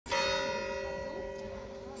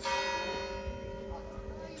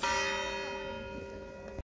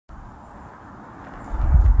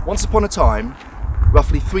Once upon a time,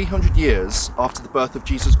 roughly 300 years after the birth of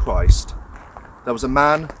Jesus Christ, there was a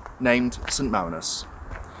man named St. Marinus.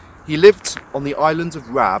 He lived on the island of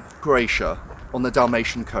Rab, Croatia, on the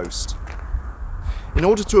Dalmatian coast. In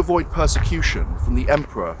order to avoid persecution from the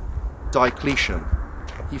emperor Diocletian,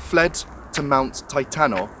 he fled to Mount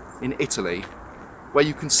Titano in Italy, where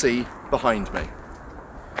you can see behind me.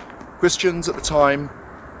 Christians at the time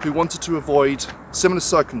who wanted to avoid similar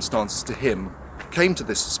circumstances to him came to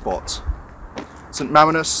this spot. St.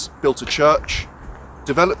 Marinus built a church,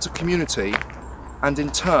 developed a community, and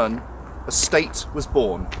in turn, a state was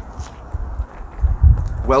born.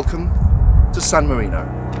 Welcome to San Marino.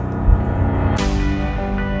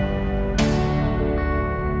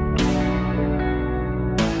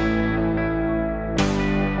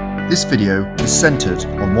 This video is centered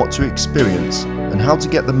on what to experience and how to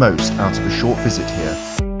get the most out of a short visit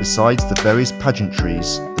here, besides the various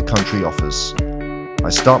pageantries the country offers. I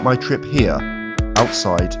start my trip here,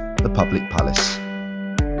 outside the public palace.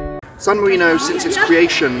 San Marino, since its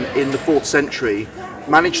creation in the 4th century,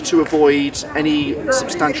 managed to avoid any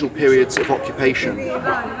substantial periods of occupation,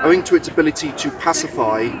 owing to its ability to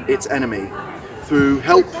pacify its enemy through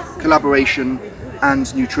help, collaboration,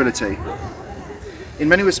 and neutrality. In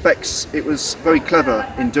many respects, it was very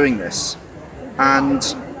clever in doing this, and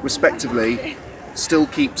respectively, still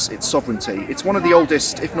keeps its sovereignty. It's one of the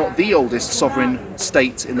oldest, if not the oldest, sovereign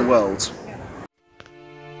state in the world.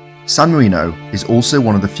 San Marino is also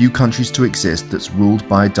one of the few countries to exist that's ruled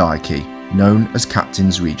by a diarchy, known as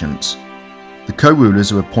Captains Regent. The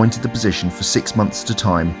co-rulers are appointed to the position for 6 months at a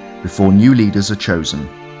time before new leaders are chosen.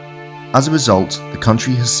 As a result, the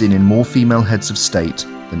country has seen in more female heads of state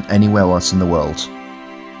than anywhere else in the world.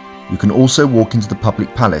 You can also walk into the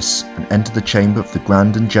public palace and enter the chamber of the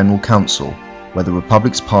Grand and General Council, where the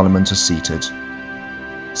Republic's Parliament are seated.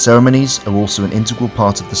 Ceremonies are also an integral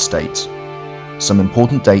part of the state. Some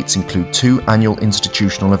important dates include 2 annual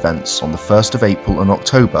institutional events on the 1st of April and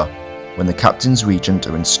October, when the Captains Regent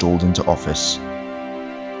are installed into office.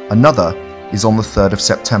 Another is on the 3rd of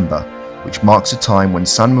September, which marks a time when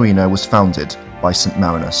San Marino was founded by St.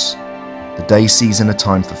 Marinus. The day sees in a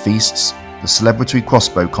time for feasts, the celebratory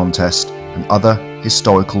crossbow contest, and other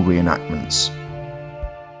historical reenactments.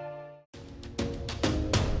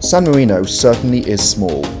 San Marino certainly is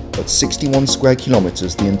small. At 61 square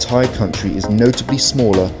kilometers, the entire country is notably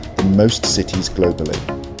smaller than most cities globally.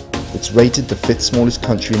 It's rated the 5th smallest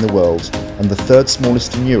country in the world and the 3rd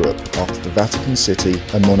smallest in Europe after the Vatican City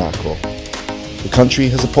and Monaco. The country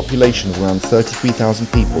has a population of around 33,000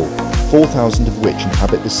 people, 4,000 of which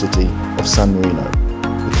inhabit the city of San Marino,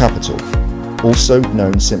 the capital, also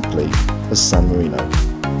known simply as San Marino.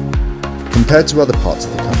 Compared to other parts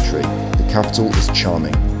of the country, the capital is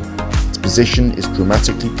charming. Its position is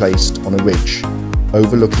dramatically placed on a ridge,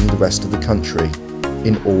 overlooking the rest of the country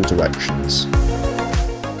in all directions.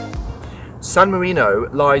 San Marino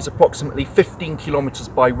lies approximately 15 kilometers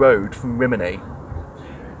by road from Rimini.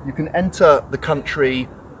 You can enter the country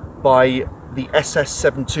by the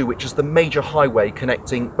SS72, which is the major highway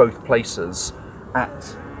connecting both places,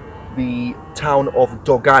 at the town of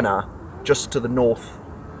Dogana, just to the north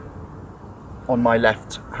on my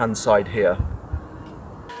left hand side here.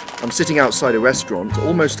 I'm sitting outside a restaurant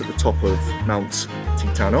almost at the top of Mount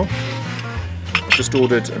Titano. I've just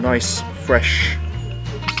ordered a nice fresh,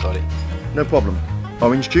 no problem,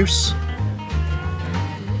 orange juice.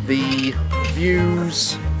 The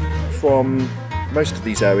views from most of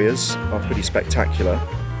these areas are pretty spectacular,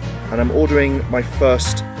 and I'm ordering my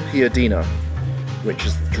first piadina, which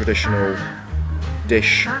is the traditional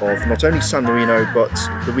dish of not only San Marino but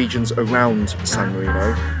the regions around San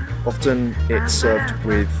Marino. Often it's served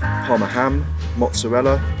with Parma ham,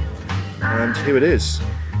 mozzarella, and here it is,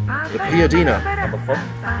 the piadina.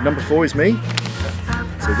 Number 4 is me.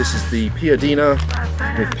 So this is the piadina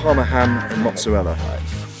with Parma ham and mozzarella.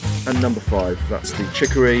 And number 5, that's the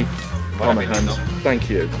chicory, Parma ham. Thank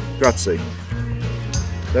you, grazie.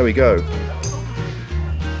 There we go.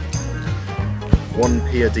 1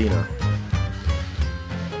 piadina.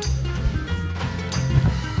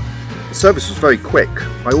 The service was very quick.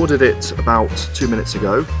 I ordered it about 2 minutes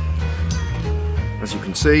ago. As you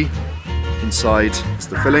can see, inside is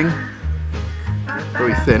the filling.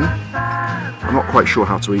 Very thin. I'm not quite sure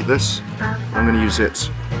how to eat this. I'm going to use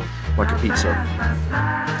it like a pizza.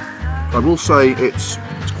 I will say it's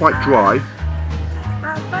quite dry,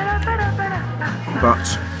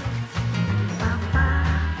 but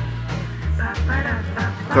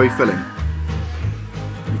very filling.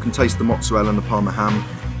 You can taste the mozzarella and the Parma ham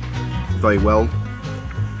very well.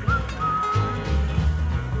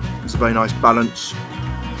 There's a very nice balance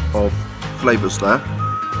of flavours there.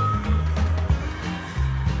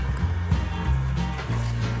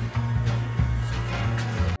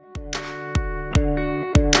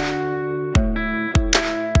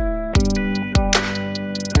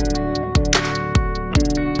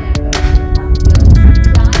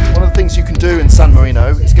 San Marino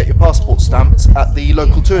is get your passport stamped at the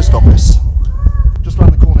local tourist office, just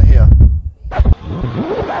around the corner here.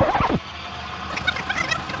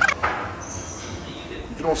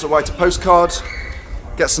 You can also write a postcard,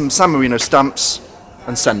 get some San Marino stamps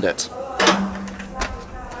and send it.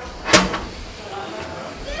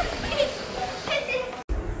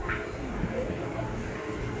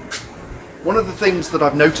 One of the things that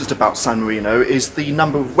I've noticed about San Marino is the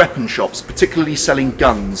number of weapon shops, particularly selling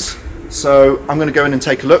guns. So I'm going to go in and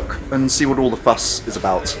take a look and see what all the fuss is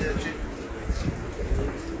about.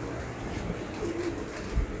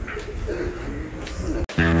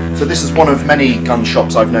 So this is one of many gun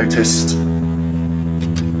shops I've noticed.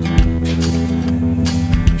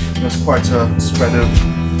 There's quite a spread of...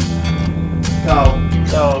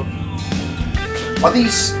 No. Are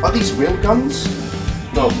these real guns?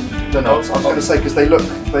 No. They're not. I was going to say, because they look...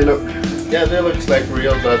 Yeah, they look like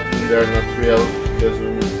real, but they're not real. Because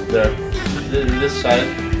they're this side,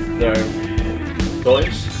 they're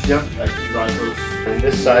toys. Yeah. Like rifles. On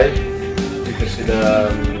this side, you can see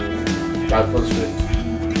the rifles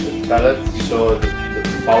with pellet. So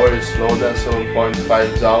the power is low than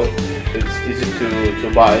 7.5 joule. It's easy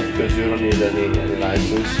to buy because you don't need any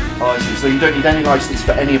license. Oh, I see. So you don't need any license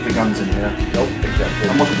for any of the guns in here? Nope, exactly.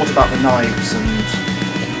 And what about the knives and...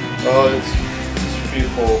 It's free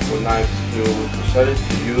for knives to sell it,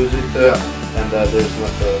 to use it, and there's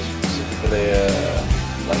not specifically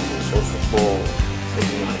license also for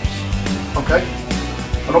knives. Okay.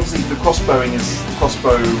 And obviously the crossbow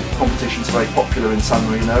competitions are very popular in San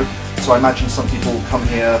Marino, so I imagine some people come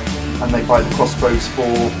here and they buy the crossbows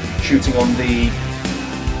for shooting on the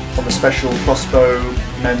special crossbow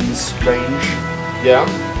men's range. Yeah,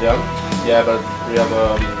 but we have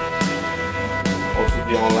also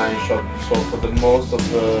the online shop, so for the most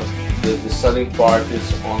of the selling part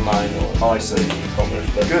is online or I see.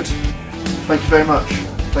 e-commerce. Good. Thank you very much.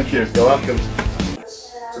 Thank you. You're welcome.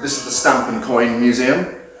 So this is the Stamp and Coin Museum.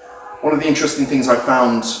 One of the interesting things I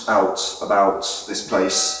found out about this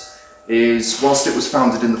place is whilst it was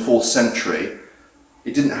founded in the 4th century,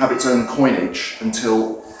 it didn't have its own coinage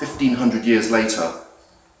until 1500 years later.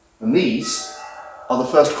 And these are the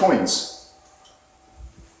first coins.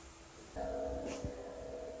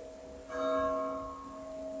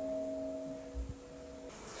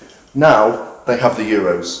 Now they have the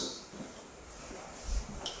euros.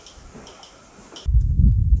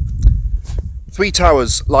 3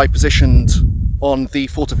 towers lie positioned on the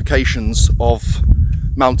fortifications of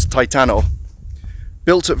Mount Titano.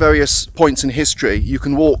 Built at various points in history, you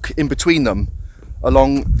can walk in between them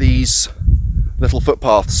along these little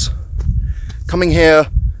footpaths. Coming here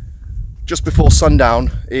just before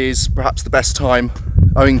sundown is perhaps the best time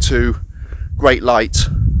owing to great light.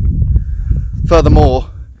 Furthermore,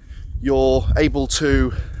 you're able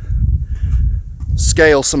to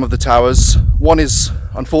scale some of the towers. One is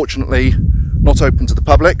unfortunately not open to the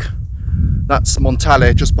public. That's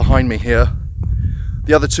Montale just behind me here.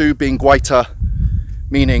 The other two being Guaita,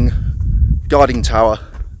 meaning guarding tower,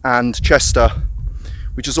 and Chester,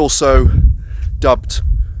 which is also dubbed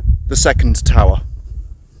the second tower.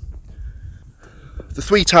 The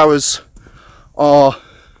 3 towers are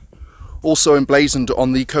also emblazoned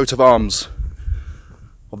on the coat of arms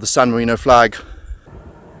of the San Marino flag.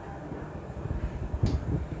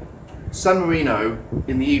 San Marino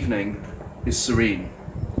in the evening is serene,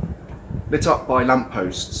 lit up by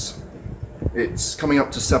lampposts. It's coming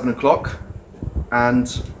up to 7 o'clock and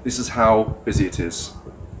this is how busy it is.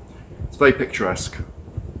 It's very picturesque.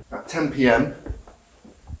 At 10 PM,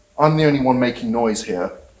 I'm the only one making noise here.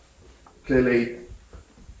 Clearly,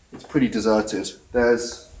 it's pretty deserted.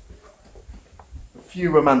 There's a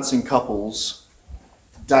few romancing couples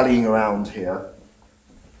dallying around here,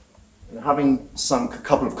 and having sunk a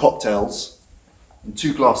couple of cocktails and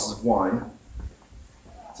 2 glasses of wine,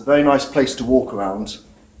 it's a very nice place to walk around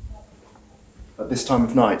at this time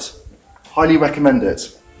of night. Highly recommend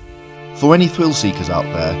it. For any thrill seekers out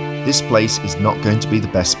there, this place is not going to be the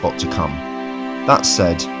best spot to come. That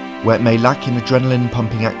said, where it may lack in adrenaline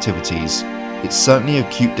pumping activities, it's certainly a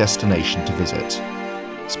cute destination to visit.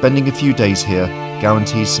 Spending a few days here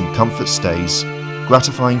guarantees some comfort stays,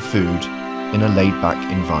 gratifying food in a laid-back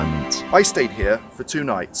environment. I stayed here for 2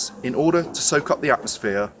 nights in order to soak up the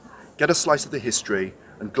atmosphere, get a slice of the history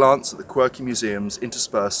and glance at the quirky museums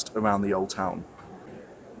interspersed around the old town.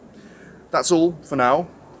 That's all for now.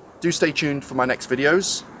 Do stay tuned for my next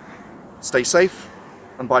videos. Stay safe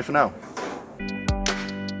and bye for now.